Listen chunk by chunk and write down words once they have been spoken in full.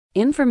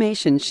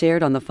Information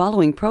shared on the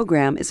following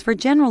program is for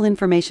general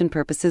information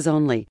purposes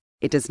only.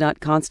 It does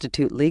not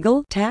constitute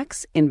legal,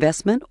 tax,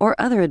 investment, or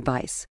other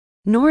advice,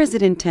 nor is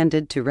it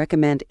intended to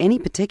recommend any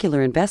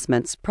particular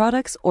investments,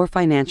 products, or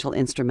financial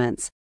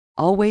instruments.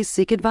 Always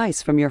seek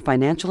advice from your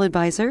financial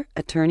advisor,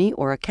 attorney,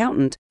 or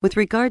accountant with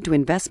regard to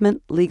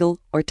investment, legal,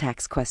 or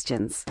tax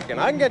questions.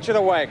 I can get you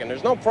the wagon.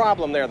 There's no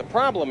problem there. The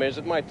problem is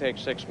it might take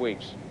 6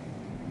 weeks.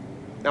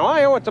 Now,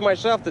 I owe it to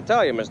myself to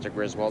tell you, Mr.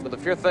 Griswold, that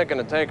if you're thinking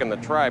of taking the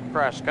tribe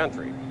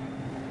cross-country,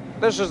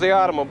 this is the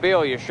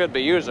automobile you should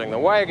be using, the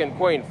Wagon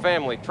Queen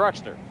family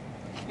truckster.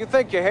 You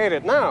think you hate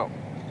it now,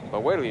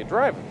 but wait till you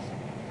drive it.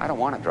 I don't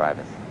want to drive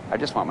it. I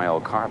just want my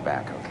old car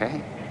back,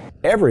 okay?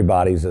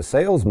 Everybody's a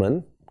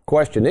salesman.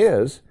 Question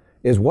is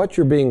what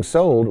you're being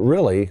sold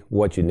really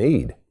what you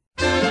need?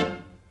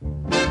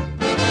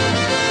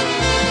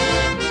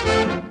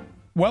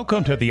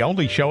 Welcome to the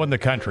only show in the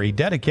country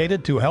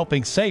dedicated to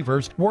helping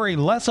savers worry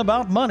less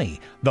about money,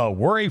 the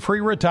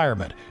Worry-Free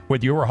Retirement,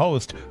 with your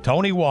host,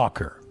 Tony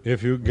Walker.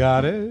 If you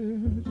got it,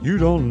 you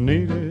don't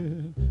need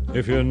it.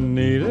 If you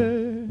need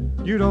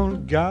it, you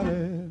don't got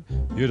it.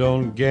 You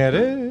don't get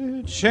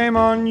it, shame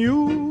on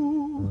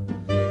you.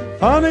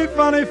 Funny,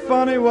 funny,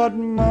 funny what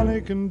money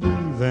can do.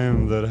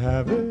 Them that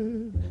have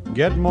it,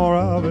 get more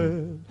of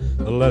it.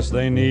 The less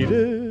they need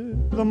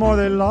it, the more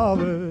they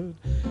love it.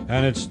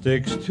 And it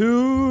sticks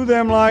to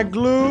them like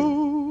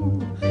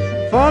glue.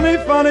 Funny,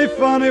 funny,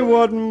 funny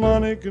what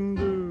money can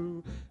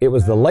do. It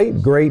was the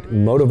late, great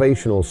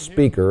motivational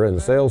speaker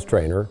and sales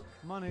trainer,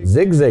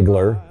 Zig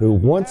Ziglar, who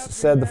once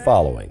said the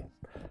following: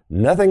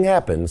 nothing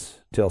happens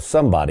till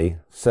somebody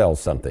sells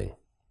something.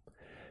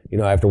 You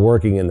know, after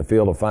working in the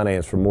field of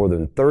finance for more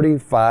than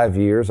 35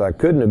 years, I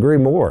couldn't agree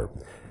more.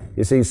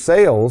 You see,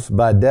 sales,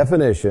 by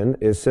definition,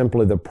 is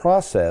simply the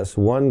process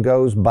one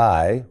goes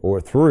by or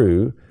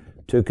through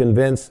to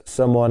convince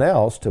someone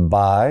else to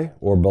buy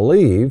or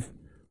believe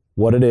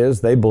what it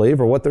is they believe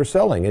or what they're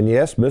selling. And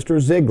yes,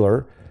 Mr.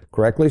 Ziglar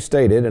correctly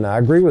stated, and I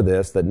agree with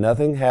this, that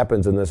nothing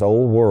happens in this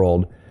old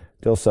world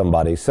till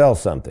somebody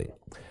sells something.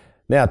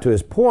 Now, to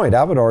his point,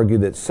 I would argue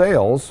that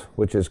sales,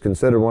 which is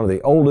considered one of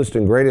the oldest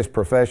and greatest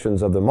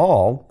professions of them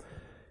all,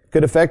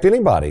 could affect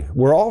anybody.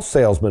 We're all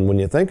salesmen when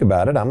you think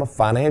about it. I'm a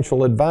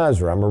financial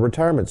advisor. I'm a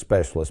retirement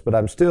specialist, but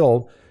I'm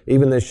still,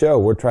 even this show,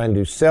 we're trying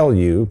to sell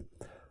you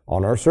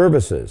on our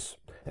services.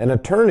 An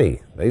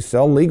attorney, they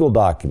sell legal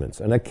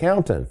documents. An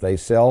accountant, they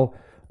sell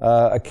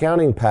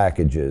accounting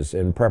packages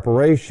in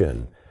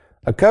preparation.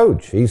 A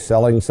coach, he's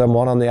selling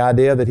someone on the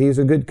idea that he's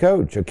a good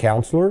coach. A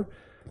counselor,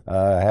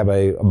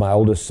 my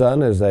oldest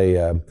son is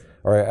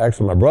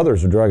actually my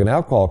brother's a drug and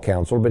alcohol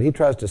counselor, but he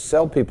tries to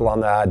sell people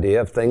on the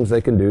idea of things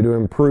they can do to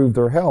improve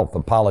their health.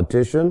 A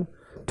politician,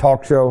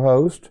 talk show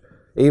host,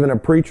 even a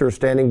preacher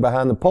standing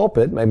behind the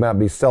pulpit may not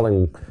be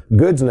selling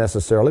goods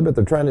necessarily, but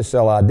they're trying to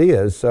sell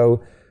ideas.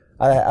 So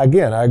I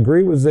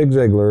agree with Zig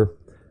Ziglar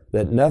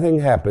that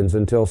nothing happens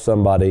until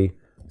somebody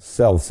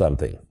sells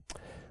something.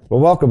 Well,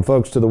 welcome,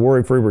 folks, to the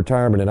Worry-Free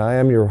Retirement, and I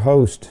am your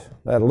host,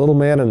 that little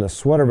man in the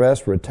sweater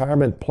vest,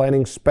 retirement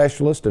planning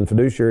specialist and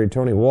fiduciary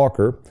Tony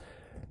Walker.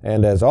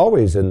 And as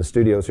always in the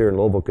studios here in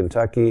Louisville,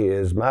 Kentucky,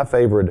 is my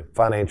favorite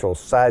financial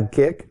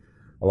sidekick.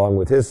 Along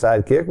with his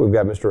sidekick, we've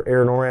got Mr.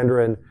 Aaron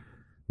Orander and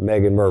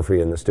Megan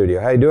Murphy in the studio.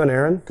 How you doing,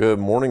 Aaron? Good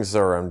morning,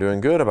 sir. I'm doing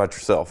good. How about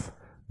yourself?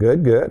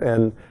 Good, good.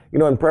 And, you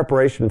know, in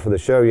preparation for the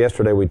show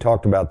yesterday, we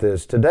talked about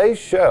this. Today's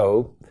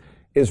show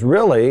is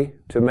really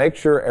to make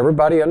sure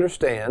everybody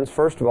understands,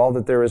 first of all,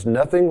 that there is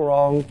nothing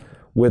wrong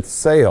with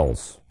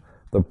sales.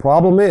 The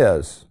problem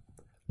is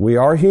we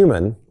are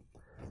human,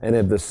 and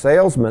if the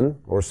salesman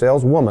or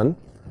saleswoman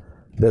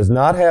does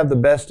not have the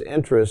best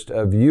interest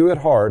of you at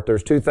heart,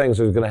 there's two things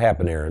that are going to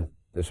happen, Aaron,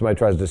 if somebody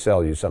tries to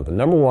sell you something.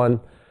 Number one,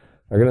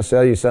 they're going to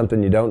sell you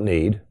something you don't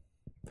need.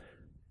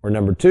 Or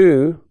number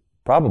two,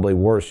 probably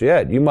worse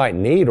yet, you might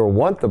need or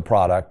want the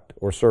product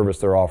or service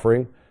they're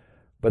offering,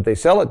 but they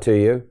sell it to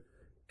you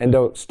and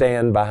don't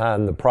stand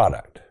behind the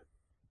product.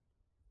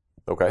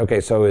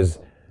 Okay, so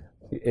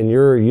in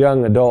your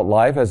young adult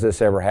life, has this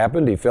ever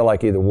happened? Do you feel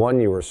like either one,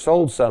 you were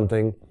sold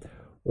something,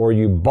 or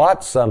you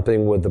bought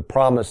something with the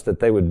promise that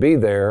they would be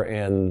there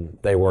and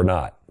they were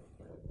not?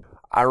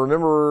 I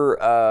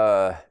remember,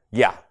 I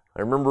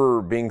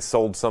remember being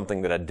sold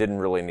something that I didn't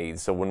really need.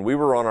 So when we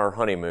were on our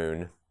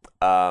honeymoon,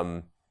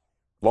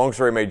 long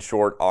story made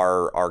short,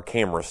 our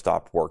camera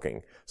stopped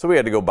working. So we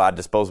had to go buy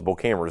disposable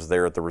cameras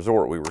there at the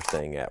resort we were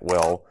staying at.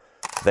 Well,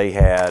 they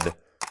had,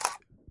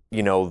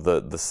 you know,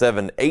 the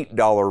 $7,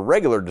 $8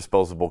 regular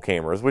disposable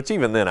cameras, which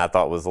even then I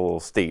thought was a little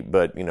steep,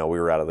 but, you know, we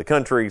were out of the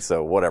country,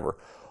 so whatever.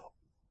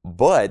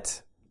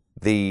 But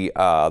the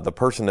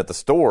person at the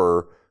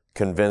store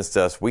convinced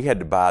us we had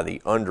to buy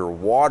the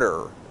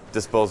underwater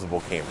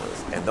disposable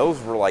cameras, and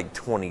those were like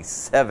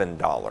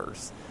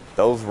 $27.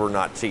 Those were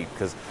not cheap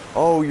because,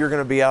 you're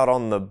going to be out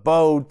on the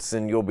boats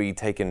and you'll be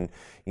taking,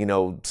 you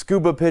know,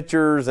 scuba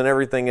pictures and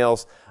everything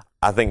else.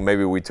 I think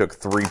maybe we took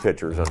 3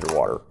 pictures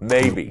underwater.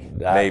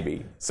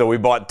 Maybe. So we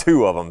bought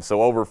 2 of them.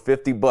 So over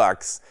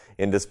 $50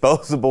 in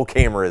disposable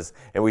cameras,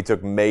 and we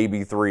took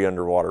maybe 3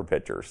 underwater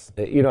pictures.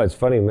 You know, it's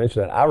funny you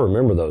mention that. I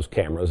remember those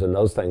cameras and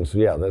those things.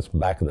 Yeah, that's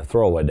back in the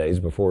throwaway days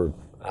before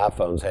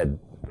iPhones had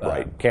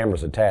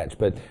cameras attached.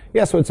 But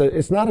yeah, so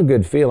it's not a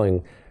good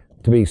feeling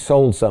to be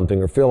sold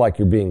something or feel like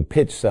you're being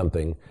pitched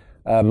something.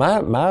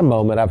 My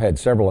moment, I've had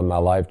several in my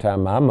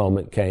lifetime, my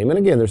moment came, and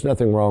again, there's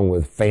nothing wrong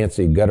with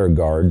fancy gutter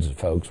guards,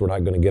 folks. We're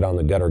not going to get on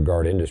the gutter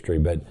guard industry,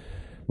 but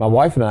my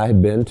wife and I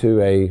had been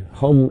to a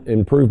home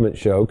improvement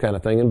show kind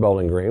of thing in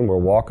Bowling Green. We're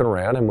walking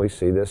around and we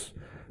see this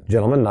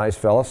gentleman, nice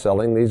fella,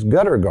 selling these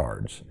gutter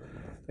guards.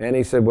 And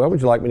he said, well, would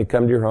you like me to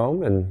come to your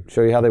home and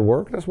show you how they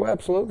work? I said, well,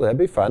 absolutely, that'd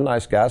be fine.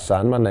 Nice guy,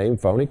 signed my name,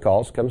 phone, he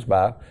calls, comes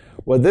by.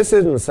 Well, this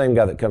isn't the same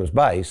guy that comes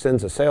by. He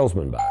sends a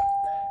salesman by.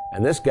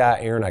 And this guy,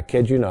 Aaron, I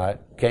kid you not,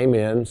 came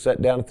in, sat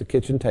down at the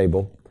kitchen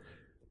table,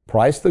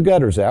 priced the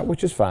gutters out,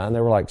 which is fine. They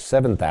were like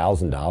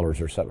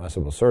 $7,000 or something. I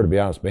said, well, sir, to be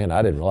honest, man,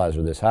 I didn't realize they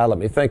were this high. Let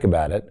me think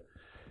about it.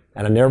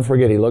 And I never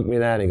forget, he looked me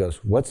in the eye and he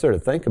goes, what's there to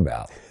think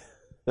about?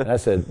 And I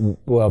said,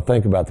 well,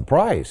 think about the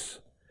price.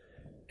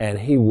 And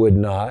he would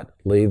not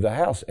leave the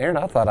house. Aaron,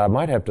 I thought I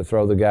might have to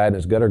throw the guy and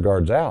his gutter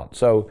guards out.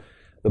 So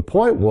the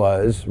point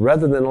was,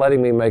 rather than letting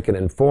me make an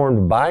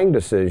informed buying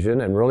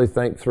decision and really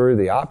think through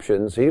the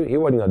options, he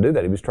wasn't going to do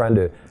that. He was trying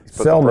to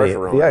sell me.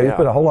 Yeah, he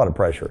put a whole lot of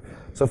pressure.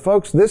 So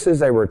folks, this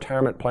is a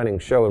retirement planning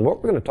show, and what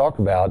we're going to talk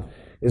about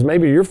is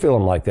maybe you're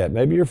feeling like that.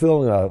 Maybe you're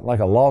feeling like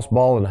a lost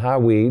ball in high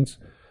weeds.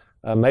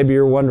 Maybe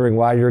you're wondering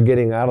why you're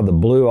getting out of the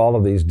blue all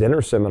of these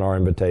dinner seminar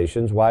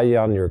invitations, why you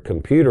on your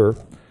computer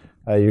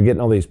you're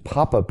getting all these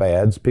pop-up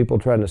ads, people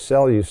trying to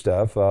sell you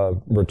stuff,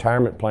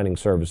 retirement planning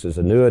services,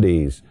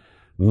 annuities,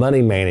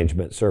 money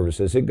management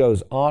services. It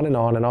goes on and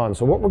on and on.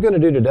 So what we're going to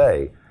do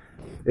today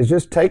is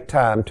just take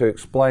time to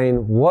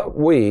explain what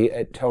we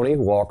at Tony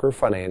Walker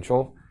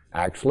Financial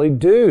actually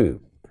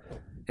do.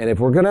 And if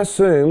we're going to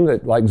assume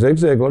that, like Zig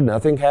Ziglar,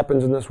 nothing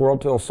happens in this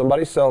world till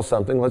somebody sells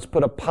something, let's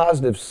put a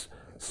positive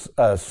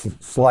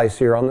slice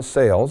here on the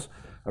sales.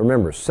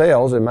 Remember,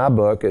 sales in my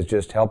book is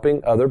just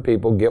helping other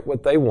people get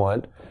what they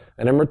want,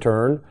 and in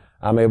return,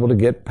 I'm able to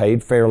get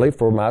paid fairly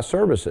for my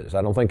services.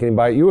 I don't think you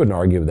wouldn't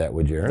argue with that,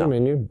 would you, Aaron? No. I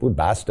mean, you would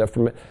buy stuff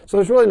from it. So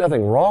there's really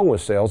nothing wrong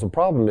with sales. The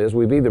problem is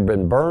we've either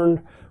been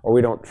burned or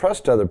we don't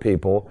trust other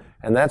people,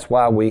 and that's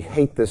why we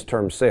hate this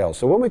term sales.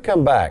 So when we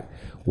come back,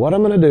 what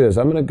I'm going to do is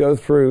I'm going to go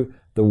through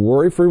the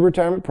worry-free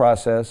retirement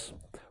process,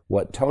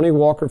 what Tony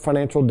Walker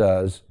Financial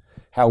does,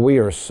 how we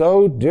are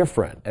so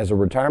different as a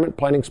retirement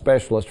planning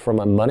specialist from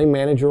a money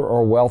manager or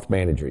a wealth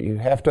manager. You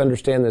have to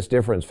understand this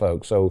difference,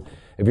 folks. So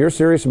if you're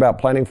serious about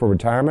planning for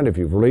retirement, if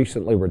you've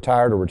recently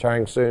retired or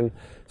retiring soon,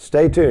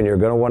 stay tuned. You're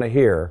going to want to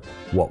hear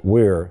what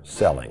we're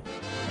selling.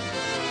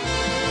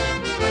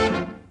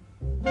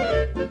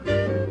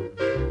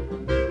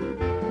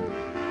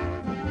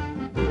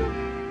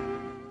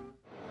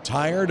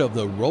 Tired of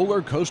the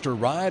roller coaster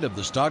ride of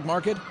the stock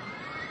market?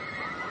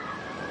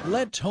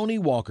 Let Tony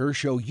Walker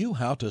show you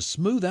how to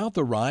smooth out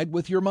the ride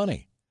with your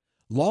money.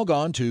 Log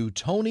on to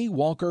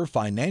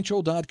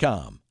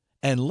TonyWalkerFinancial.com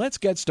and let's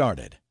get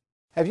started.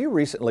 Have you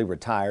recently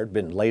retired,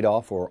 been laid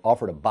off, or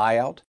offered a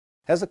buyout?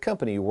 Has the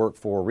company you work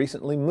for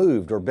recently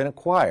moved or been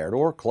acquired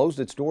or closed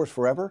its doors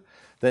forever?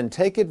 Then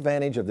take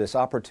advantage of this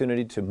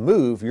opportunity to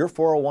move your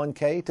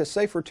 401k to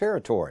safer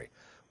territory.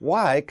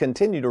 Why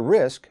continue to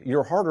risk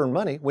your hard-earned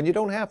money when you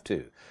don't have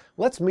to?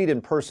 Let's meet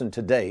in person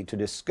today to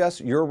discuss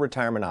your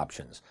retirement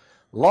options.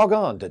 Log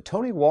on to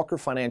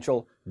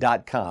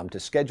TonyWalkerFinancial.com to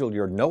schedule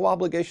your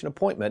no-obligation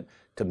appointment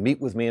to meet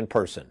with me in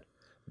person.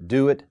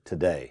 Do it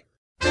today.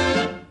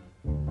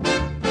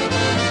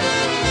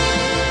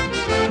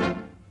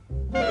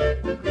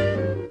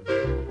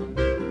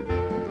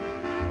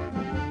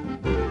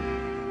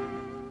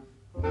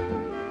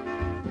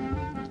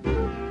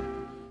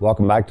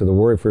 Welcome back to the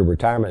Worry-Free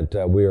Retirement.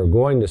 We are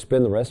going to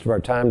spend the rest of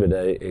our time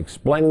today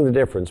explaining the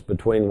difference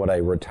between what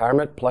a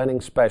retirement planning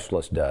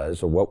specialist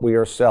does, or what we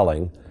are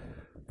selling,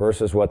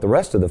 versus what the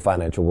rest of the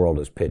financial world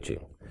is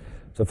pitching.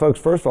 So folks,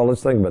 first of all,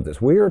 let's think about this.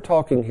 We are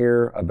talking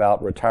here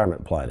about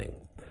retirement planning.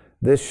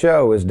 This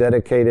show is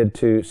dedicated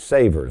to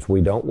savers. We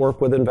don't work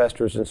with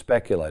investors and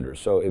speculators.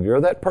 So if you're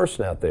that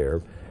person out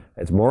there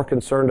that's more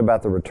concerned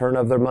about the return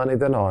of their money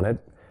than on it,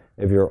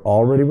 if you're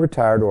already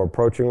retired or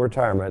approaching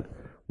retirement,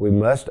 we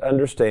must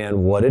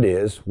understand what it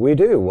is we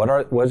do. What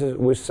is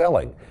it we're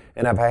selling?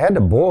 And if I had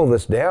to boil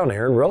this down,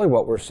 Aaron, really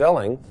what we're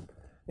selling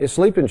is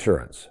sleep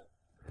insurance.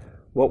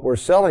 What we're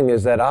selling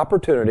is that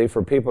opportunity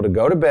for people to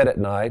go to bed at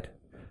night,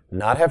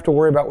 not have to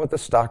worry about what the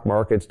stock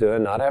market's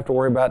doing, not have to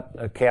worry about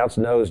accounts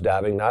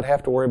nosediving, not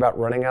have to worry about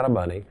running out of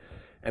money,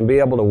 and be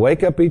able to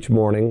wake up each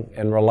morning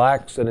and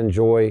relax and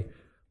enjoy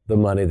the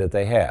money that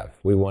they have.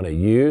 We want to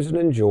use and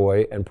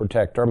enjoy and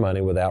protect our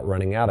money without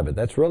running out of it.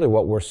 That's really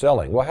what we're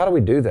selling. Well, how do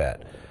we do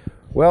that?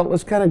 Well,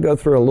 let's kind of go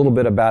through a little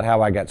bit about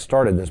how I got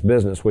started in this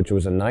business, which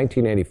was in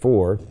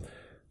 1984.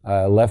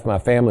 Left my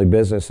family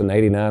business in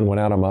 89, went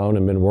out on my own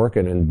and been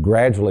working and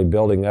gradually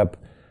building up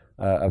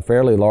a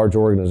fairly large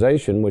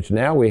organization, which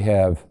now we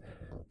have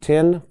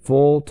 10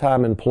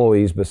 full-time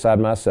employees beside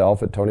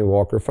myself at Tony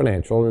Walker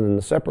Financial, and then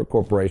the separate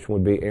corporation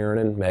would be Aaron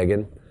and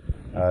Megan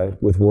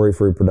with Worry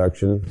Free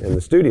Production in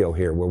the studio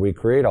here, where we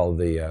create all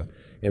the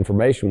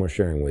information we're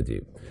sharing with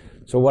you.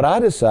 So what I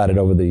decided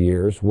over the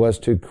years was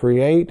to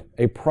create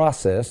a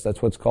process,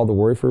 that's what's called the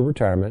Worry Free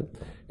Retirement,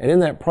 and in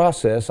that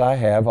process I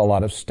have a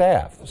lot of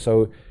staff.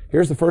 So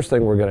here's the first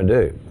thing we're going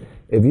to do.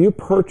 If you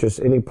purchase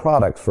any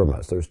products from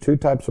us, there's 2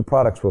 types of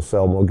products we'll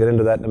sell, and we'll get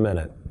into that in a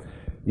minute.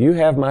 You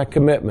have my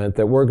commitment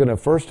that we're going to,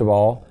 first of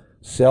all,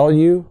 sell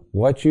you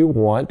what you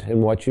want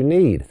and what you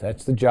need.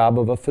 That's the job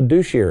of a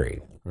fiduciary,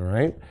 all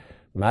right?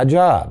 My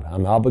job,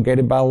 I'm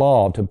obligated by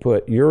law to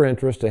put your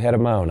interest ahead of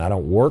my own. I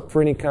don't work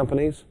for any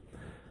companies.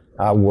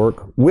 I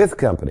work with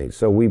companies.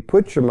 So we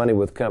put your money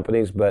with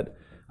companies, but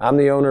I'm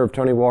the owner of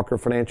Tony Walker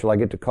Financial. I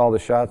get to call the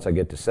shots. I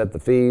get to set the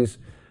fees.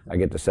 I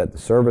get to set the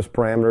service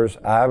parameters.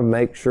 I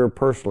make sure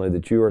personally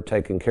that you are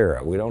taken care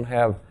of. We don't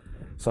have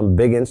some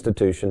big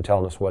institution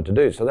telling us what to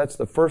do. So that's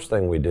the first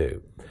thing we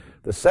do.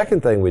 The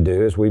second thing we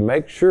do is we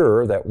make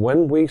sure that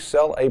when we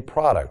sell a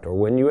product or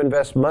when you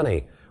invest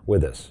money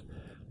with us,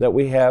 that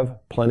we have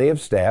plenty of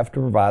staff to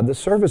provide the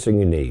servicing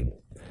you need.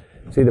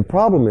 See, the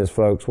problem is,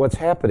 folks, what's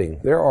happening,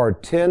 there are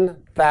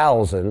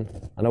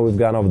 10,000, I know we've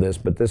gone over this,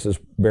 but this is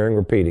bearing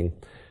repeating.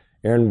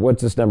 Aaron,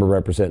 what's this number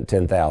represent,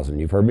 10,000?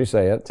 You've heard me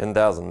say it.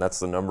 10,000, that's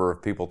the number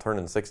of people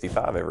turning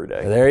 65 every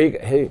day. There you go.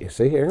 Hey,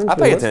 see, Aaron? I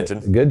pay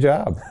attention. Good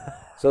job.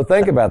 So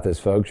think about this,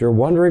 folks. You're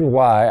wondering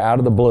why, out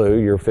of the blue,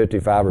 you're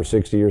 55 or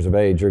 60 years of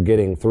age, you're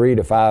getting 3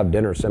 to 5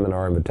 dinner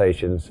seminar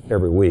invitations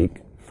every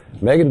week.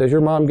 Megan, does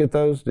your mom get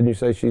those? Didn't you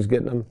say she's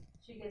getting them?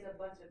 She gets a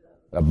bunch of them.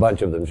 A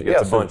bunch of them. She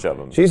gets a bunch of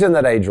them. She's in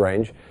that age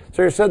range.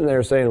 So you're sitting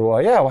there saying,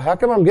 well, how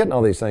come I'm getting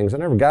all these things? I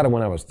never got them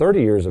when I was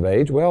 30 years of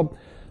age. Well,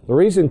 the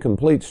reason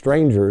complete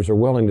strangers are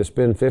willing to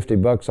spend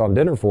 $50 on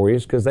dinner for you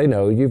is because they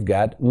know you've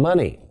got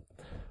money.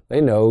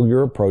 They know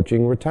you're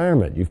approaching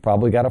retirement. You've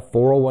probably got a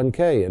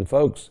 401k. And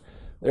folks,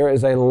 there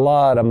is a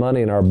lot of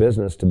money in our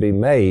business to be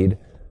made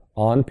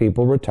on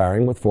people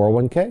retiring with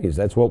 401ks.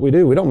 That's what we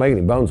do. We don't make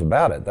any bones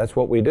about it. That's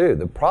what we do.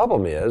 The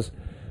problem is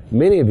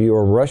many of you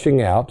are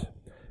rushing out.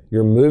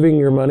 You're moving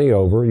your money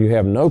over. You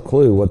have no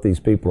clue what these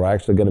people are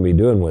actually going to be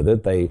doing with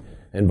it. They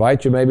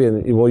invite you, maybe,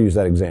 and we'll use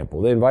that example.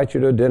 They invite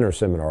you to a dinner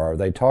seminar. Or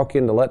they talk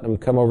you into letting them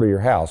come over to your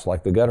house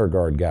like the gutter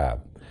guard guy.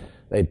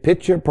 They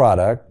pitch you a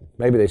product.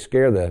 Maybe they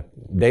scare the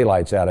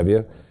daylights out of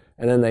you.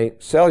 And then they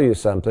sell you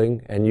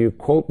something and you,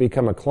 quote,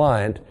 become a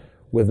client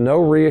with no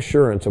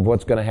reassurance of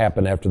what's going to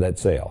happen after that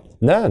sale.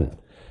 None.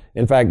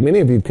 In fact, many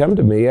of you come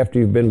to me after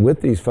you've been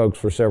with these folks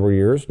for several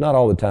years. Not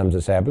all the times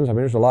this happens. I mean,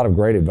 there's a lot of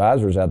great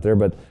advisors out there,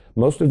 but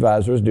most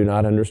advisors do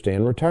not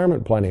understand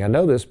retirement planning. I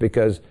know this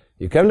because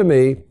you come to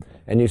me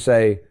and you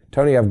say,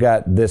 Tony, I've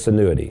got this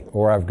annuity,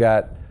 or I've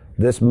got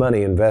this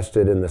money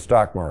invested in the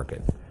stock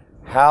market.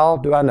 How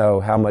do I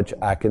know how much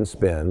I can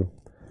spend?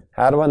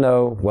 How do I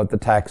know what the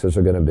taxes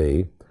are going to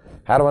be?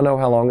 How do I know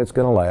how long it's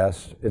going to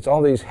last? It's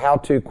all these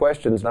how-to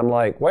questions, and I'm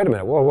like, wait a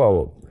minute,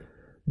 whoa.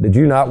 Did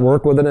you not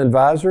work with an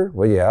advisor?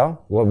 Well, yeah.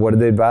 Well, what did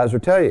the advisor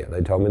tell you?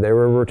 They told me they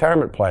were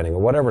retirement planning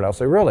or whatever, and I'll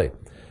say, really?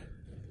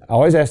 I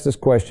always ask this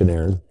question,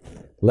 Aaron.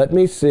 Let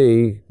me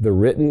see the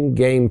written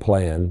game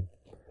plan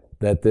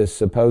that this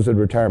supposed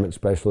retirement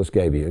specialist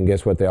gave you, and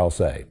guess what they all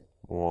say?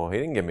 Well, he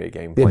didn't give me a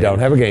game plan. They don't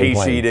have a game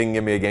plan. She didn't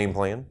give me a game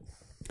plan.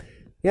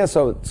 Yeah,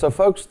 so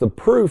folks, the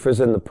proof is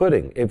in the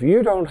pudding. If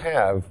you don't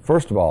have,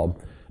 first of all,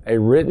 a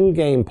written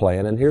game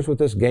plan, and here's what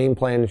this game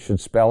plan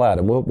should spell out,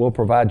 and we'll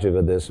provide you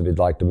with this if you'd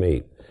like to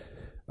meet.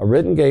 A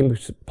written game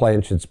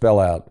plan should spell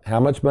out how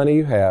much money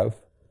you have,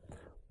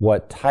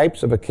 what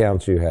types of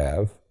accounts you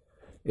have.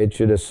 It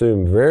should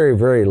assume very,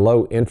 very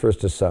low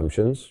interest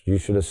assumptions. You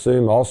should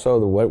assume also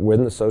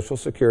when the Social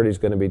Security is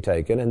going to be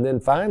taken. And then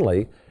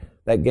finally,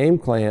 that game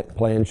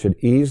plan should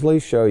easily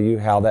show you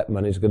how that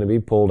money is going to be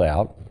pulled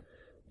out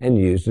and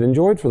used and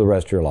enjoyed for the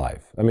rest of your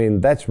life. I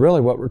mean, that's really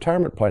what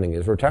retirement planning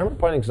is. Retirement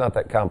planning is not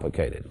that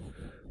complicated.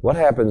 What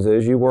happens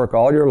is you work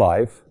all your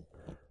life,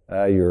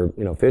 you're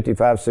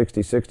 55,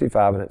 60,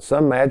 65, and at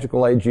some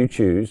magical age you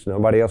choose,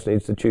 nobody else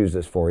needs to choose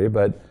this for you,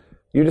 but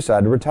you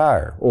decide to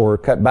retire or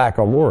cut back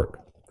on work.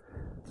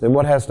 Then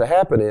what has to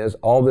happen is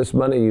all this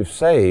money you've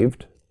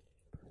saved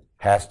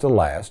has to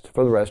last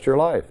for the rest of your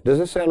life. Does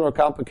this sound more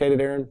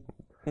complicated, Aaron?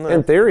 No.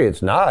 In theory,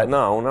 it's not.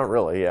 No, not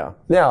really, yeah.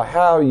 Now,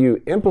 how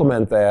you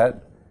implement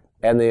that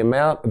and the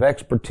amount of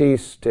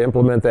expertise to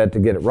implement that to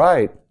get it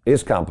right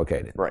is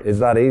complicated. Right. It's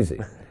not easy.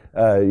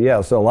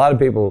 So a lot of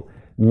people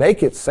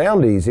make it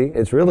sound easy.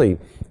 It's really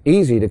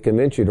easy to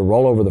convince you to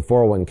roll over the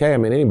 401k. I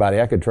mean,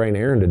 I could train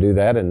Aaron to do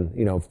that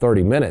in,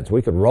 30 minutes.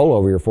 We could roll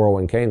over your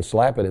 401k and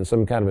slap it in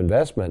some kind of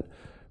investment.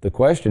 The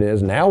question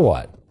is, now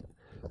what?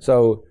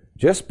 So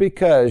just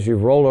because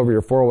you've rolled over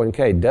your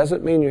 401k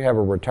doesn't mean you have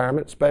a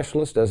retirement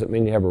specialist, doesn't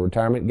mean you have a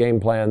retirement game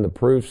plan. The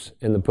proof's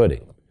in the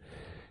pudding.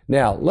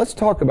 Now, let's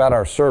talk about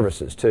our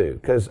services too,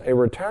 because a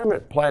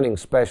retirement planning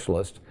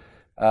specialist,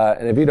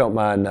 And if you don't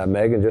mind,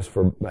 Megan, just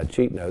for my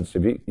cheat notes,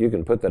 if you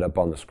can put that up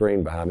on the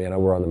screen behind me. I know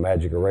we're on the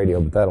Magic of Radio,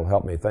 but that'll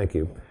help me. Thank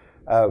you.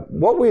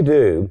 What we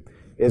do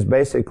is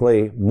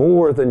basically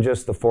more than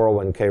just the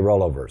 401k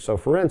rollover. So,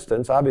 for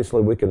instance,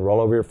 obviously we can roll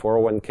over your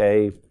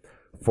 401k,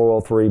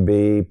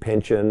 403b,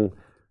 pension,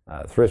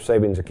 thrift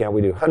savings account.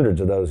 We do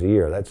hundreds of those a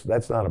year.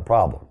 That's not a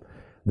problem.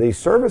 The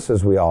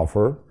services we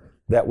offer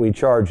that we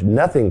charge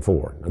nothing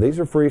for, now these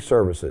are free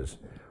services.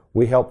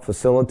 We help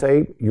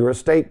facilitate your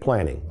estate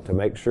planning to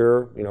make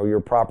sure your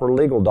proper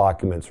legal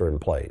documents are in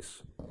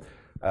place.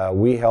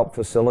 We help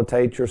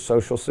facilitate your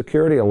Social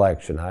Security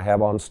election. I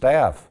have on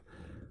staff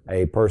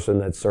a person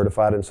that's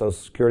certified in Social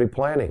Security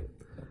planning.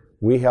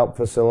 We help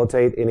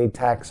facilitate any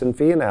tax and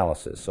fee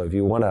analysis. So if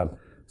you want to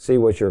see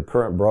what your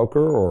current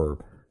broker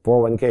or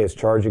 401k is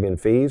charging in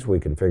fees, we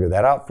can figure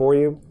that out for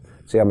you,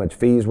 see how much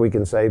fees we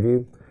can save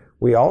you.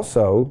 We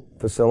also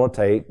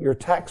facilitate your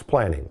tax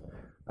planning.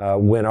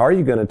 When are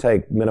you going to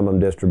take minimum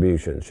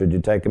distributions? Should you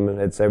take them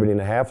at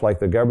 70.5 like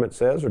the government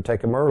says, or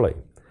take them early?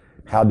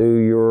 How do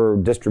your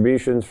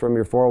distributions from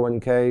your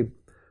 401k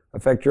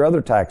affect your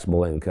other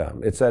taxable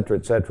income, et cetera,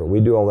 et cetera? We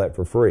do all that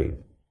for free.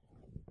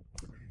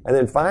 And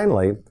then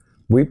finally,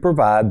 we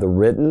provide the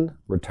written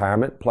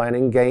retirement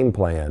planning game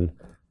plan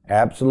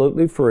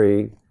absolutely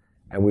free,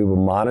 and we will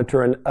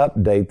monitor and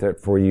update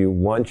that for you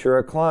once you're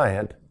a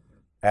client,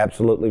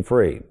 absolutely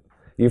free.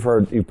 You've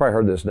probably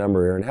heard this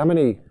number,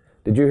 Aaron.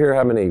 Did you hear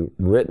how many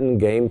written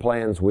game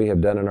plans we have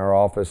done in our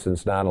office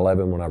since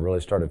 9/11 when I really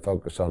started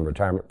focus on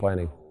retirement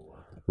planning?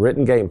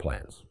 Written game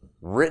plans.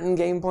 Written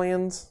game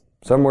plans?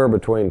 Somewhere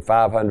between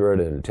 500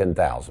 and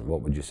 10,000.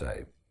 What would you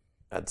say?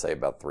 I'd say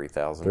about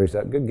 3,000.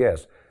 3,000. Good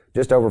guess.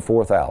 Just over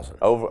 4,000.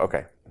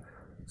 Okay.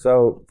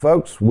 So,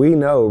 folks, we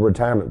know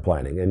retirement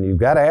planning, and you've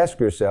got to ask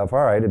yourself,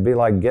 all right, it'd be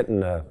like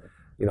getting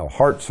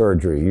heart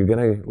surgery. You're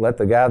going to let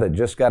the guy that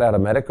just got out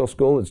of medical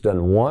school that's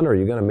done one, or are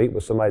you going to meet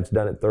with somebody that's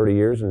done it 30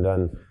 years and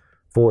done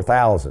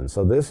 4,000?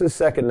 So this is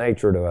second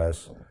nature to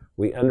us.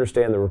 We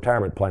understand the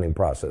retirement planning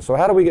process. So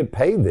how do we get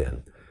paid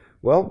then?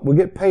 Well, we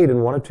get paid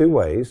in one of two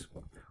ways.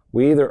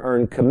 We either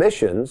earn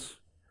commissions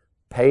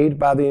paid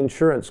by the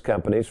insurance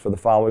companies for the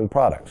following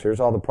products.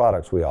 Here's all the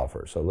products we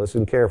offer. So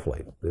listen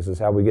carefully. This is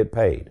how we get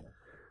paid.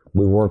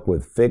 We work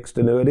with fixed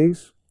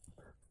annuities,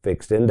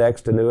 fixed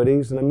indexed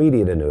annuities, and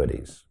immediate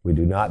annuities. We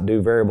do not do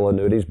variable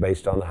annuities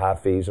based on the high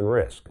fees and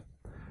risk.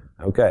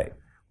 Okay.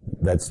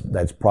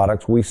 That's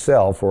products we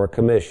sell for a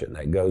commission.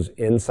 That goes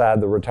inside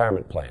the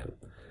retirement plan.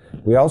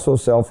 We also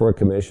sell for a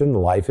commission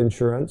life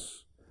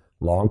insurance,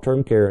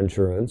 long-term care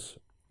insurance,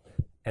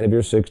 and if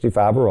you're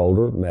 65 or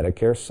older,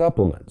 Medicare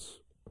supplements.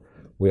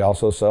 We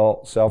also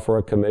sell for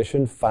a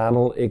commission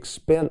final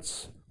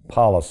expense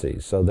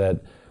policies so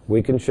that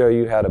we can show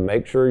you how to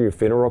make sure your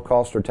funeral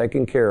costs are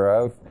taken care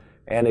of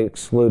and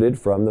excluded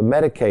from the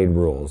Medicaid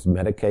rules,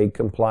 Medicaid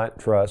compliant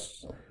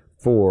trusts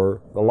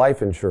for the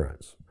life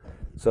insurance.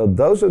 So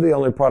those are the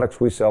only products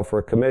we sell for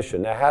a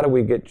commission. Now, how do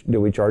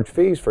we charge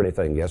fees for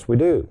anything? Yes, we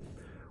do.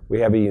 We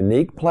have a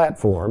unique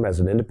platform as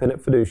an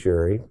independent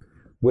fiduciary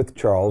with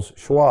Charles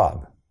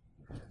Schwab.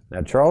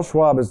 Now, Charles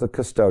Schwab is the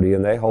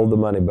custodian. They hold the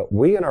money, but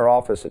we in our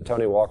office at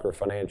Tony Walker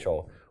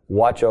Financial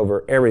watch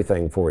over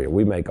everything for you.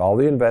 We make all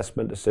the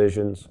investment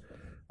decisions.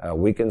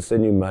 We can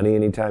send you money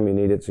anytime you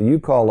need it. So you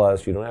call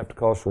us. You don't have to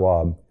call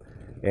Schwab,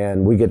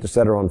 and we get to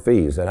set our own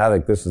fees. And I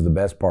think this is the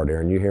best part,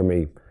 Aaron. You hear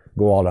me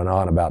go on and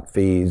on about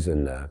fees.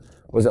 And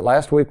was it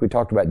last week we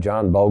talked about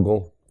John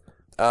Bogle,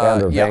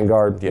 founder of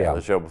Vanguard? Yeah,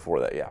 the show before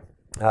that, yeah.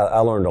 I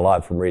learned a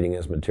lot from reading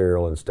his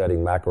material and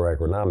studying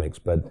macroeconomics.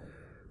 But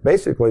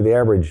basically, the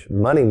average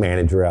money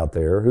manager out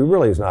there who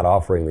really is not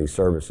offering these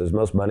services,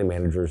 most money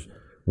managers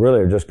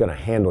really are just going to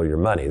handle your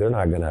money. You're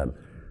not going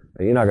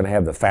to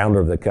have the founder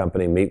of the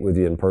company meet with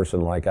you in person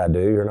like I do.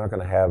 You're not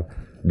going to have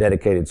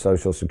dedicated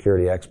Social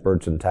Security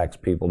experts and tax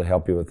people to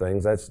help you with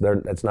things. That's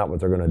not what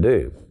they're going to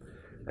do.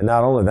 And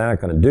not only they're not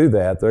going to do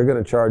that, they're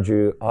going to charge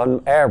you,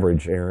 on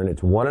average, Aaron,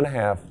 it's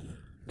 1.5%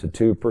 to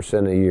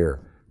 2% a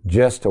year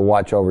just to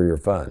watch over your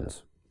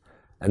funds.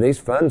 And these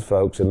funds,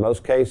 folks, in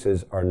most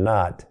cases are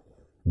not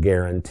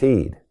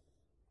guaranteed.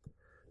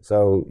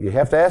 So you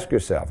have to ask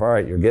yourself, all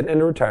right, you're getting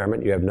into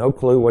retirement, you have no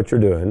clue what you're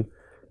doing,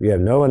 you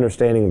have no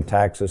understanding of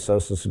taxes,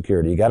 Social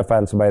Security, you got to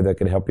find somebody that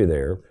can help you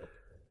there.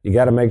 You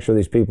got to make sure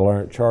these people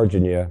aren't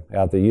charging you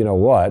out the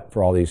you-know-what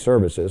for all these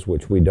services,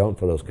 which we don't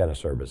for those kind of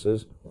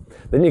services.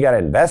 Then you got to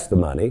invest the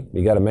money.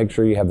 You got to make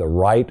sure you have the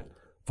right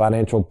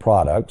financial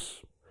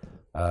products.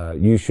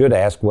 You should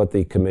ask what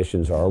the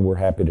commissions are. We're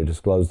happy to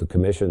disclose the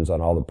commissions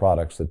on all the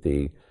products that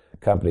the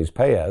companies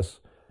pay us.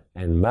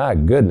 And my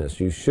goodness,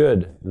 you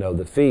should know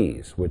the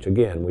fees, which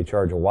again, we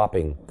charge a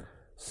whopping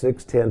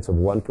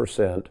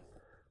 0.6%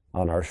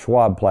 on our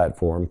Schwab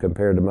platform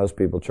compared to most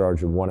people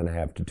charging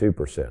 1.5% to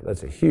 2%.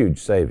 That's a huge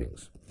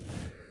savings.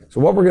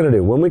 So what we're going to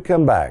do, when we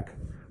come back,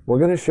 we're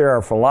going to share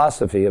our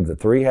philosophy of the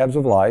three halves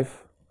of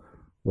life.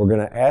 We're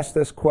going to ask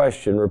this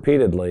question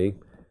repeatedly: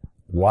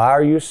 why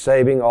are you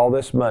saving all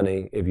this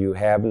money if you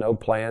have no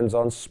plans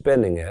on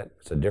spending it?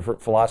 It's a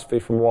different philosophy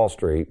from Wall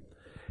Street.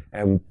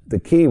 And the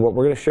key, what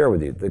we're going to share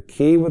with you, the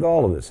key with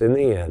all of this in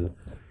the end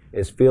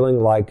is feeling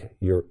like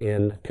you're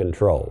in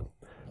control.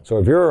 So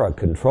if you're a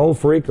control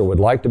freak or would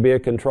like to be a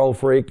control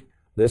freak,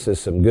 this is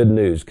some good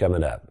news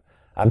coming up.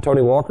 I'm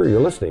Tony Walker.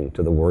 You're listening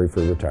to The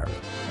Worry-Free Retirement.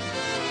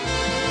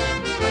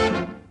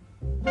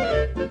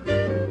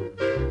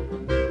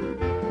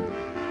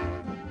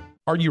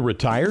 Are you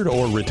retired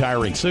or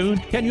retiring soon?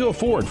 Can you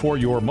afford for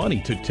your money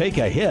to take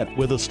a hit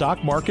with the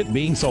stock market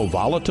being so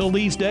volatile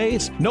these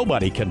days?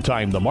 Nobody can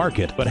time the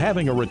market, but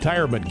having a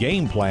retirement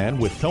game plan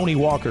with Tony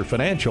Walker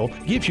Financial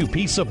gives you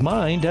peace of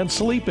mind and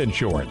sleep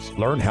insurance.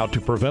 Learn how to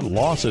prevent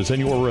losses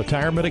in your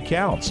retirement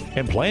accounts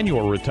and plan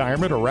your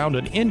retirement around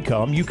an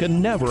income you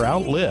can never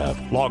outlive.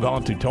 Log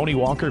on to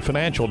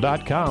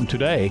TonyWalkerFinancial.com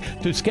today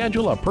to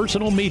schedule a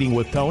personal meeting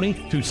with Tony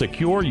to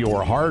secure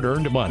your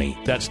hard-earned money.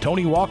 That's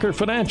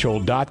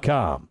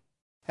TonyWalkerFinancial.com.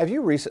 Have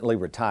you recently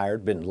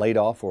retired, been laid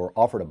off, or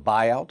offered a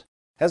buyout?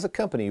 Has a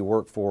company you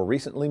work for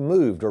recently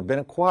moved or been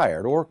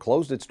acquired or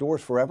closed its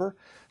doors forever?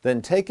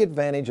 Then take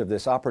advantage of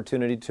this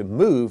opportunity to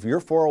move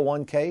your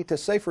 401k to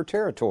safer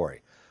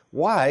territory.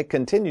 Why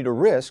continue to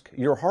risk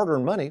your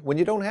hard-earned money when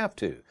you don't have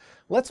to?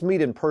 Let's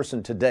meet in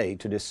person today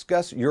to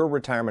discuss your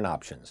retirement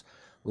options.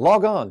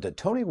 Log on to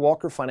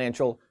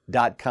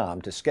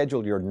TonyWalkerFinancial.com to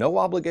schedule your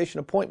no-obligation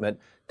appointment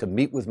to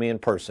meet with me in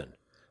person.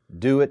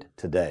 Do it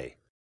today.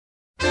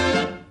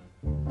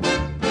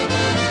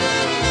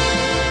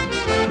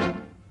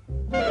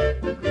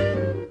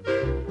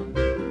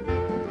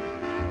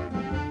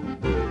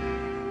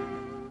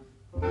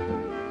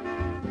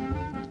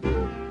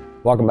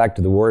 Welcome back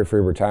to the Worry-Free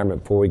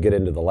Retirement. Before we get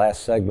into the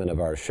last segment of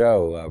our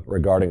show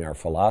regarding our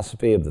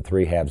philosophy of the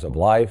three halves of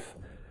life,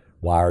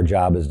 why our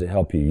job is to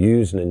help you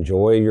use and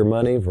enjoy your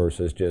money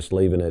versus just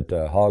leaving it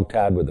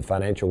hogtied with the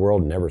financial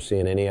world and never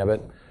seeing any of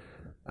it.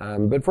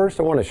 But first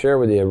I want to share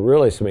with you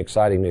really some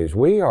exciting news.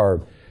 We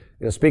are,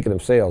 speaking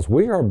of sales,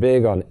 we are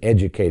big on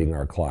educating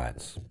our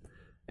clients.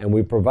 And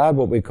we provide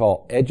what we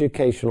call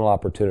educational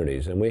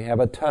opportunities, and we have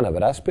a ton of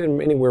it. I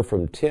spend anywhere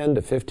from 10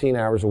 to 15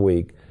 hours a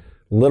week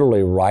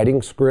literally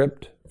writing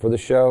script for the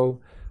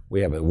show. We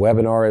have a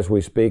webinar as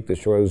we speak. The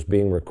show is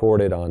being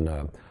recorded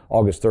on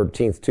August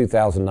 13th,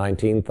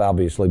 2019.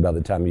 Obviously, by the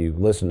time you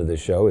listen to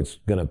this show, it's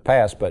going to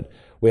pass, but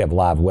we have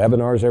live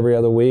webinars every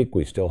other week.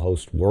 We still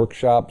host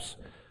workshops.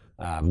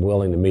 I'm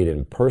willing to meet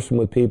in person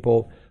with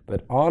people.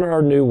 But on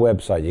our new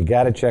website, you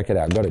got to check it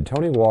out. Go to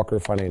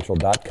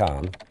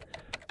TonyWalkerFinancial.com.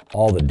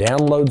 All the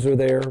downloads are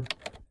there.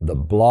 The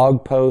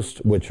blog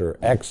posts, which are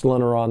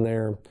excellent, are on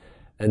there.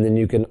 And then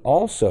you can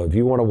also, if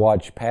you want to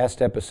watch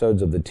past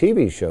episodes of the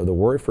TV show, The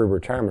Worry-Free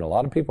Retirement, a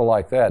lot of people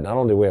like that. Not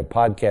only do we have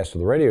podcasts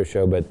of the radio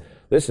show, but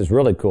this is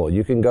really cool.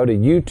 You can go to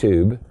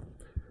YouTube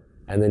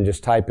and then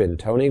just type in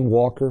Tony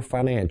Walker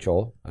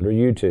Financial under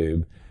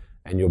YouTube,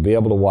 and you'll be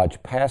able to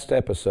watch past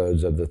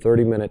episodes of the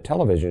 30-minute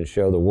television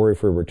show, The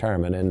Worry-Free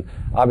Retirement. And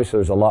obviously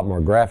there's a lot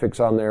more graphics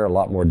on there, a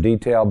lot more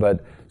detail.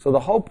 But so the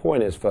whole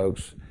point is,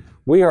 folks,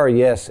 we are,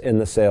 yes, in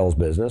the sales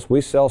business.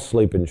 We sell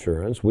sleep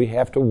insurance. We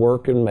have to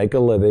work and make a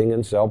living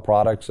and sell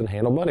products and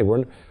handle money.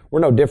 We're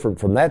no different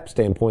from that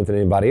standpoint than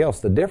anybody else.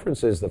 The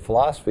difference is the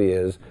philosophy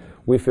is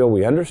we feel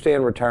we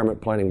understand retirement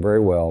planning very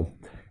well,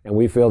 and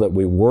we feel that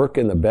we work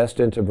in the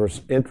best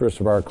interest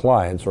of our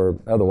clients, or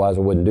otherwise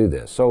I wouldn't do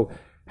this. So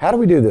how do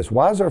we do this?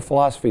 Why is our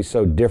philosophy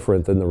so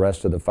different than the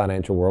rest of the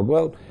financial world?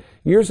 Well,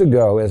 years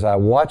ago, as I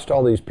watched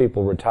all these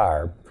people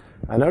retire,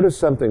 I noticed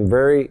something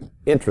very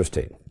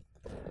interesting.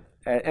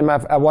 And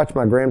I watch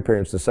my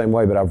grandparents the same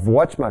way, but I've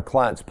watched my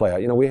clients play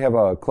out. We have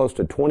close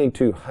to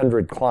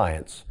 2,200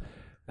 clients,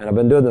 and I've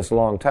been doing this a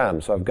long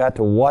time. So I've got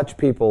to watch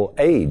people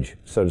age,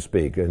 so to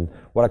speak, and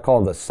what I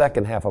call the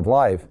second half of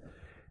life.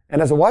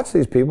 And as I watched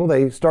these people,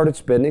 they started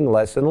spending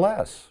less and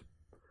less.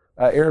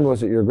 Aaron,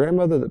 was it your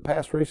grandmother that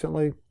passed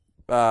recently?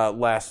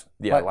 Last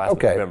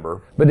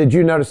November. But did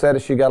you notice that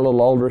as she got a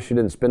little older, she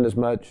didn't spend as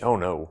much? Oh,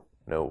 no.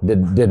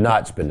 Did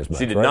not spend as much,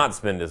 She did not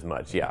spend as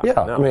much, yeah. Yeah,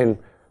 no. I mean,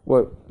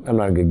 well, I'm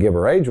not going to give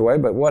her age away,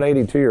 but what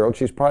 82-year-old?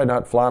 She's probably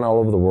not flying all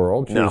over the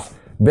world. She's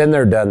been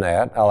there, done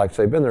that. I like to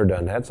say been there,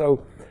 done that.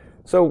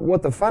 So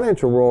what the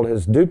financial world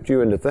has duped you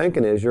into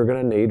thinking is you're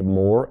going to need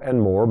more and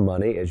more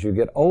money as you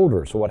get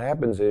older. So what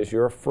happens is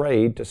you're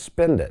afraid to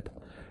spend it.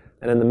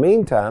 And in the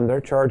meantime,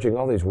 they're charging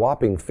all these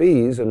whopping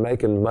fees and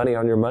making money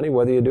on your money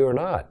whether you do or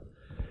not.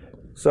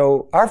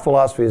 So our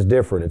philosophy is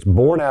different. It's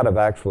born out of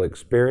actual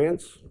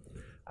experience.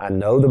 I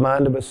know the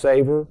mind of a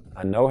saver.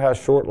 I know how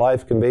short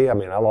life can be. I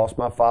mean, I lost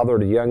my father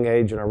at a young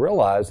age, and I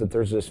realized that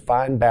there's this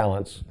fine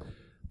balance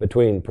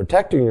between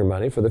protecting your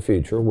money for the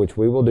future, which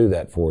we will do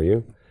that for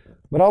you,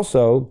 but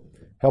also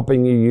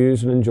helping you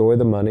use and enjoy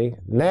the money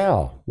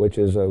now, which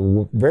is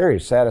a very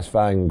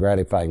satisfying and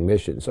gratifying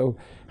mission. So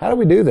how do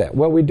we do that?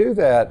 Well, we do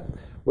that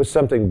with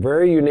something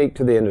very unique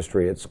to the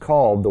industry. It's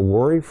called the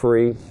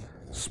Worry-Free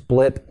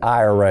Split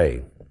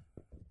IRA.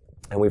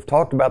 And we've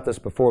talked about this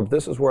before, but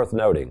this is worth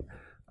noting.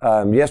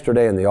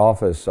 Yesterday in the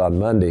office on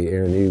Monday,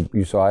 Aaron,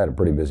 you saw I had a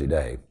pretty busy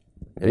day.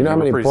 And you know how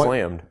many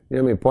slammed. You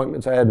know how many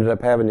appointments I ended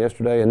up having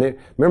yesterday? And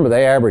remember,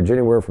 they average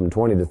anywhere from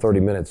 20 to 30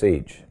 minutes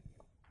each.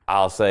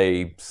 I'll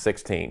say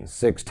 16.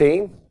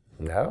 16?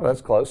 No,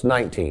 that's close.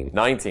 19.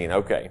 19,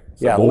 okay.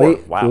 So Yeah, more.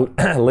 Wow.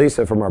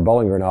 Lisa from our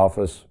Bowling Green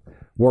office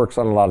works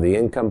on a lot of the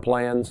income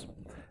plans.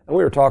 And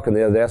we were talking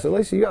the other day. I said,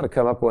 Lisa, you got to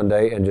come up one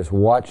day and just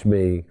watch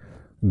me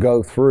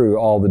go through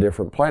all the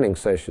different planning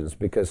sessions,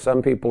 because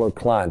some people are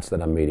clients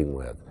that I'm meeting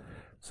with.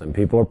 Some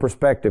people are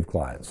prospective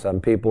clients.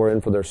 Some people are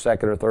in for their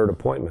second or third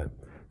appointment.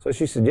 So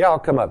she said, yeah, I'll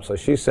come up. So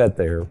she sat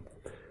there.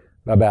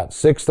 About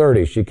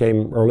 6:30, she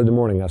came early in the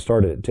morning. I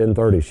started at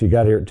 10:30. She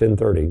got here at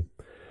 10:30.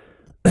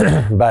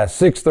 By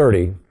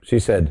 6:30, she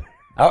said,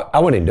 I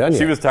wasn't even done yet.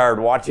 She was tired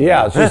watching.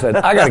 Yeah, she said,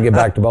 I got to get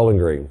back to Bowling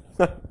Green.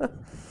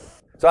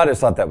 So I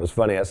just thought that was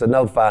funny. I said,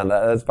 no, fine,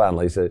 that's fine,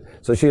 Lisa.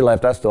 So she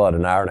left. I still had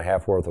an hour and a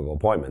half worth of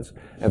appointments.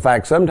 In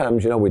fact,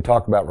 sometimes, we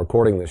talk about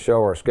recording the show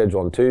or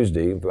schedule on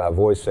Tuesday. My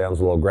voice sounds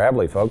a little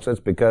gravelly, folks. That's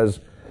because,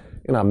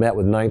 I met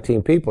with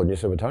 19 people. And you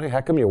said, well, Tony,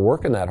 how come you're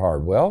working that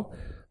hard? Well,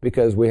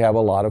 because we have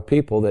a lot of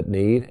people that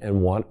need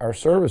and want our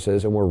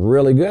services, and we're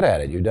really good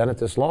at it. You've done it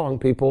this long.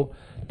 People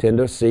tend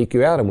to seek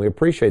you out, and we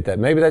appreciate that.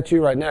 Maybe that's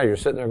you right now. You're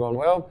sitting there going,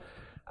 well,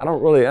 I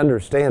don't really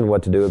understand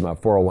what to do with my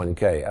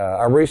 401k.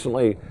 I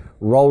recently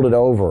rolled it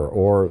over,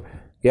 or,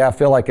 I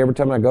feel like every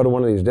time I go to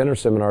one of these dinner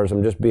seminars,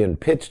 I'm just being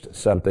pitched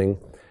something,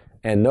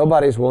 and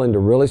nobody's willing to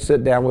really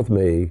sit down with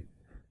me.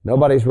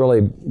 Nobody's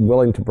really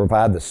willing to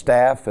provide the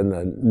staff and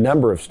the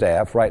number of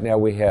staff. Right now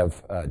we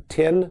have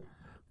 10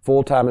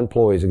 full-time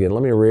employees. Again,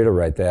 let me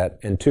reiterate that,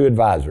 and 2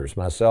 advisors,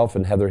 myself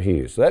and Heather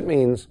Hughes. So that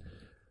means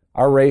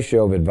our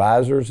ratio of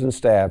advisors and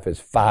staff is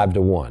 5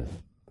 to 1.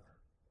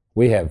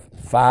 We have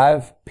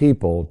 5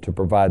 people to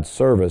provide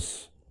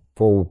service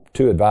for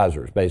 2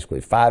 advisors,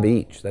 basically 5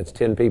 each. That's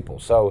 10 people.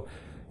 So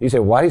you say,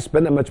 why do you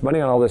spend that much money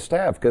on all this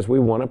staff? Because we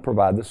want to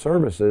provide the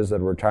services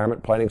that a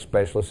retirement planning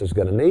specialist is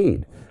going to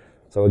need.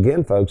 So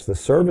again, folks, the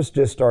service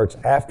just starts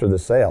after the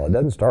sale. It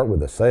doesn't start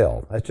with the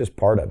sale. That's just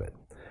part of it.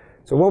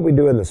 So what we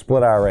do in the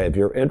split IRA, if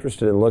you're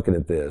interested in looking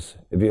at this,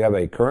 if you have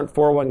a current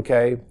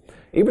 401k,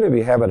 even if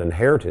you have an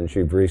inheritance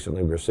you've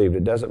recently received,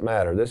 it doesn't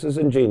matter. This is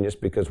ingenious,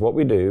 because what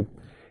we do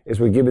is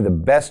we give you the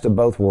best of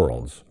both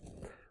worlds.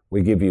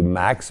 We give you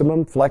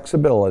maximum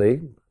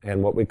flexibility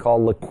and what we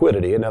call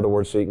liquidity, in other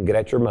words, so you can get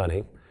at your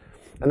money.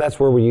 And that's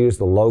where we use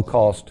the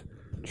low-cost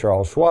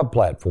Charles Schwab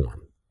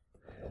platform.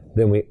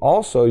 Then we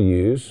also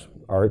use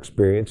our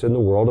experience in the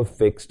world of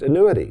fixed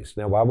annuities.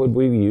 Now, why would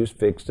we use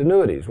fixed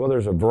annuities? Well,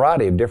 there's a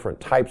variety of different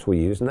types we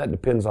use, and that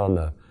depends on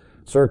the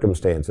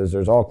circumstances.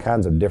 There's all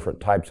kinds of different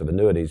types of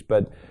annuities,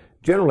 but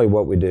generally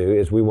what we do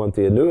is we want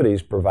the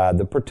annuities provide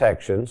the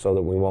protection so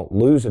that we won't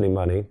lose any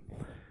money.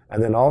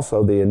 And then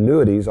also the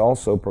annuities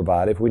also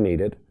provide, if we need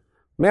it,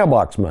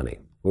 mailbox money,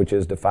 which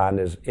is defined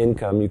as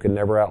income you can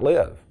never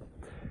outlive.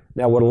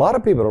 Now, what a lot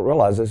of people don't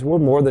realize is we're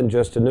more than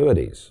just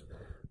annuities.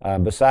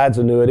 Besides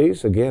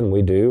annuities, again,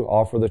 we do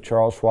offer the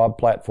Charles Schwab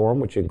platform,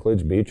 which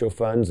includes mutual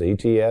funds,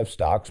 ETFs,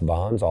 stocks,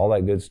 bonds, all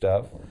that good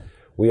stuff.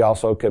 We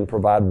also can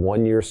provide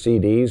 1-year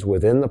CDs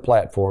within the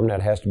platform.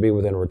 That has to be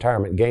within a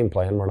retirement game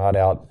plan. We're not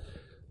out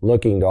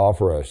looking to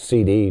offer a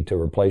CD to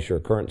replace your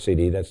current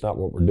CD. That's not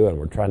what we're doing.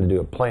 We're trying to do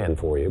a plan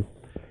for you.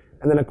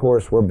 And then, of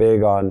course, we're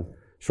big on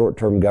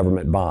short-term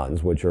government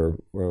bonds, which are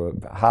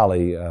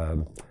highly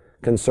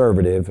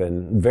conservative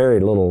and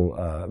very little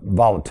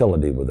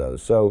volatility with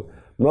those. So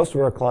most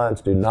of our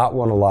clients do not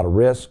want a lot of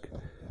risk.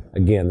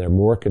 Again, they're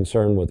more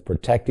concerned with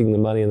protecting the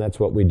money, and that's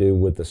what we do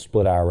with the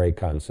split IRA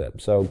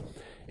concept. So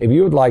if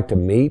you would like to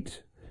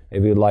meet,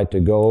 if you'd like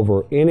to go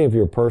over any of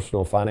your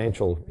personal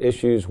financial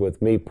issues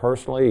with me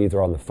personally,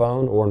 either on the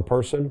phone or in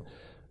person,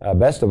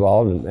 best of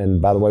all,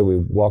 and by the way, we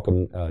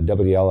welcome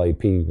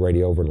WLAP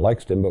Radio over in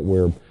Lexington, but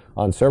we're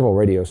on several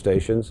radio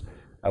stations.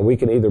 We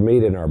can either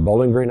meet in our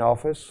Bowling Green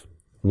office,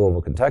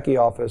 Louisville, Kentucky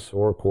office,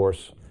 or of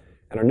course,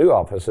 and our new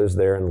office is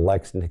there in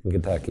Lexington,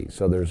 Kentucky.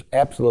 So there's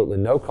absolutely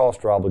no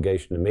cost or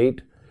obligation to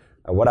meet.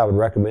 What I would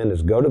recommend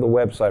is go to the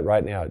website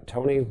right now at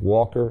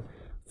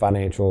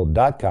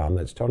TonyWalkerFinancial.com.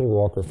 That's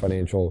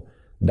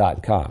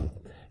TonyWalkerFinancial.com.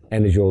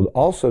 And as you'll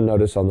also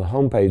notice on the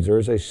homepage, there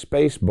is a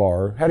space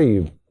bar.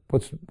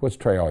 What's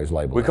Trey always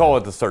labeled? We call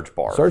it the search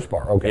bar. Search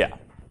bar, okay. Yeah.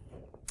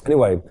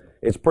 Anyway,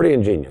 it's pretty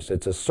ingenious.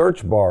 It's a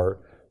search bar,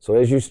 so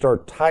as you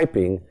start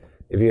typing,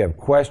 if you have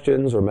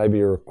questions or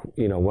maybe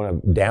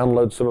want to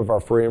download some of our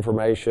free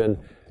information,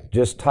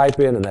 just type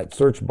in, and that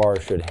search bar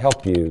should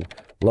help you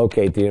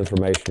locate the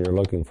information you're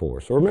looking for.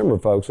 So remember,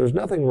 folks, there's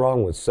nothing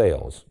wrong with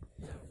sales.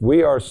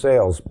 We are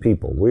sales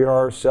people. We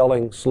are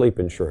selling sleep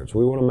insurance.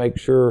 We want to make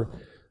sure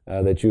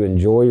that you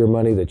enjoy your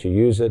money, that you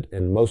use it,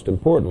 and most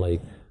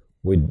importantly,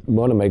 we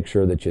want to make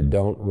sure that you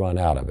don't run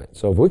out of it.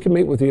 So if we can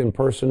meet with you in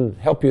person,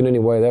 help you in any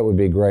way, that would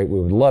be great.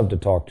 We would love to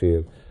talk to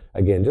you.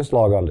 Again, just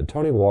log on to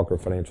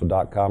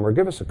TonyWalkerFinancial.com or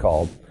give us a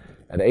call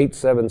at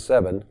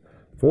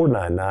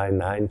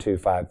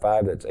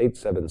 877-499-9255. That's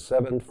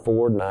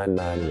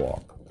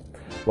 877-499-WALK.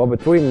 Well,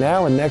 between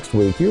now and next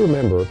week, you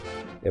remember,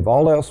 if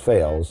all else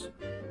fails,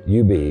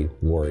 you be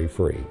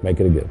worry-free. Make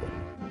it a good one.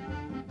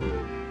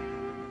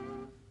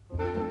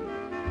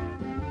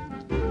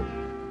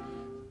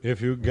 If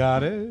you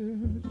got it,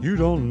 you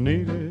don't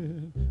need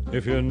it.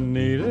 If you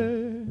need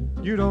it,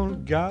 you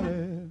don't got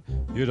it.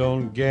 You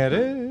don't get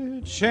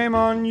it, shame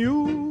on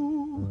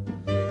you.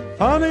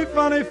 Funny,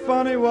 funny,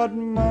 funny what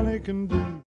money can do.